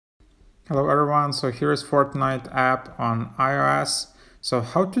Hello everyone, so here is Fortnite app on iOS. So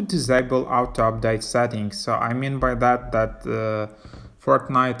how to disable auto update settings. So I mean by that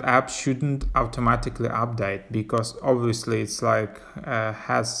Fortnite app shouldn't automatically update, because obviously it's like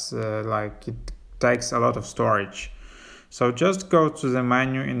it takes a lot of storage. So just go to the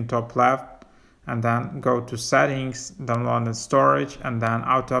menu in top left and then go to settings, download and storage, and then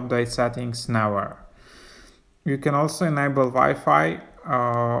auto update settings never. You can also enable Wi-Fi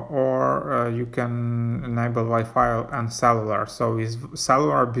or you can enable Wi-Fi and cellular. So with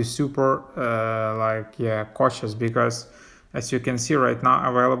cellular, be super cautious, because as you can see right now,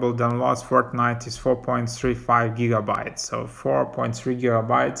 available downloads Fortnite is 4.35 gigabytes. So 4.3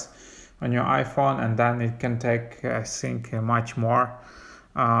 gigabytes on your iPhone, and then it can take, I think, much more.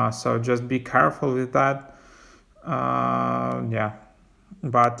 So just be careful with that.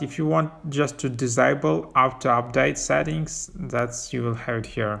 But if you want just to disable auto update settings, you will have it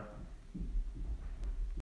here.